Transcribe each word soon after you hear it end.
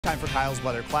time for Kyle's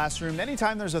Weather Classroom.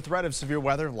 Anytime there's a threat of severe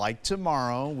weather like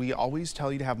tomorrow, we always tell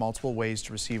you to have multiple ways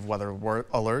to receive weather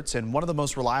alerts, and one of the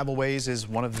most reliable ways is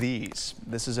one of these.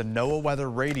 This is a NOAA weather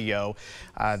radio.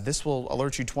 This will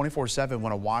alert you 24/7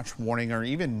 when a watch, warning, or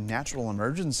even natural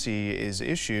emergency is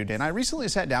issued. And I recently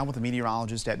sat down with a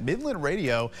meteorologist at Midland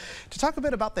Radio to talk a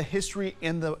bit about the history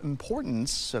and the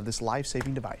importance of this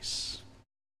life-saving device.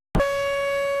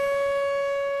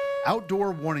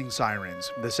 Outdoor warning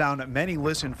sirens, the sound many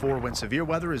listen for when severe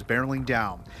weather is barreling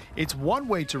down. It's one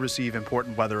way to receive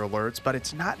important weather alerts, but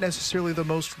it's not necessarily the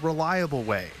most reliable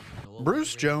way.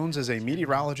 Bruce Jones is a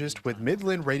meteorologist with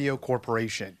Midland Radio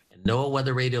Corporation. NOAA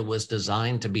weather radio was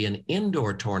designed to be an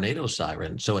indoor tornado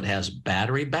siren, so it has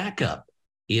battery backup.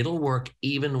 It'll work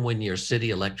even when your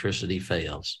city electricity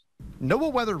fails.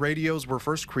 NOAA weather radios were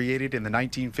first created in the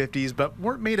 1950s, but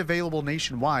weren't made available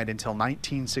nationwide until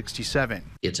 1967.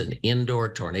 It's an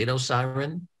indoor tornado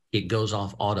siren. It goes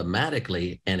off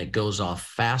automatically, and it goes off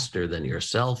faster than your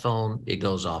cell phone. It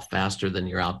goes off faster than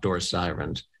your outdoor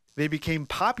sirens. They became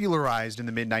popularized in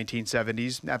the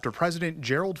mid-1970s after President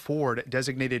Gerald Ford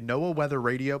designated NOAA weather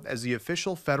radio as the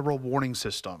official federal warning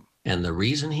system. And the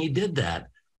reason he did that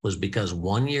was because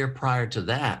 1 year prior to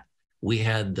that, we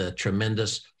had the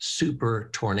tremendous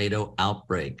super tornado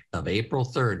outbreak of April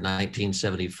 3rd,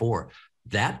 1974.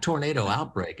 That tornado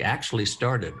outbreak actually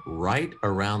started right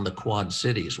around the Quad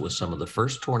Cities with some of the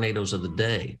first tornadoes of the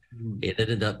day. It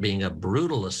ended up being a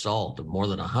brutal assault of more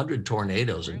than 100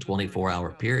 tornadoes in a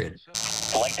 24-hour period.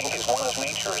 Lightning is one of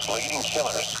nature's leading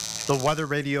killers. The weather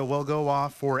radio will go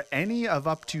off for any of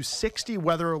up to 60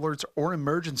 weather alerts or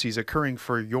emergencies occurring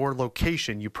for your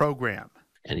location you program.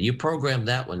 And you program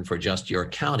that one for just your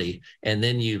county, and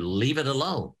then you leave it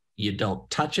alone. You don't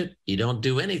touch it. You don't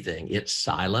do anything. It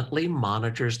silently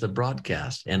monitors the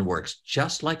broadcast and works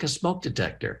just like a smoke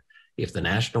detector. If the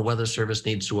National Weather Service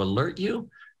needs to alert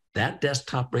you, that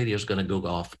desktop radio is going to go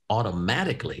off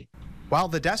automatically. While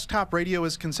the desktop radio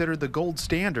is considered the gold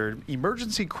standard,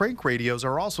 emergency crank radios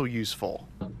are also useful.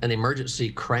 An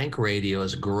emergency crank radio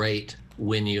is great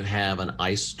when you have an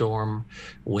ice storm,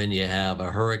 when you have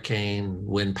a hurricane,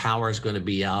 when power is going to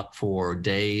be out for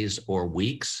days or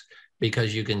weeks,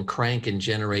 because you can crank and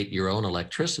generate your own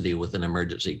electricity with an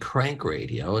emergency crank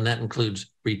radio, and that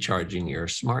includes recharging your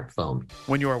smartphone.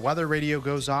 When your weather radio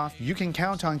goes off, you can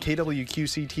count on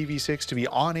KWQC TV6 to be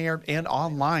on air and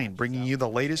online, bringing you the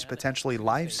latest potentially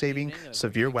life-saving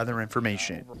severe weather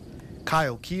information.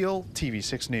 Kyle Kiel,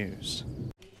 TV6 News.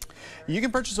 You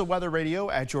can purchase a weather radio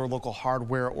at your local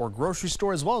hardware or grocery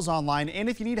store, as well as online. And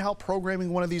if you need help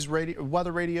programming one of these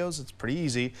weather radios, it's pretty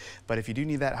easy. But if you do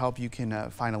need that help, you can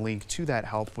find a link to that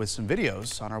help with some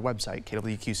videos on our website,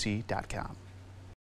 kwqc.com.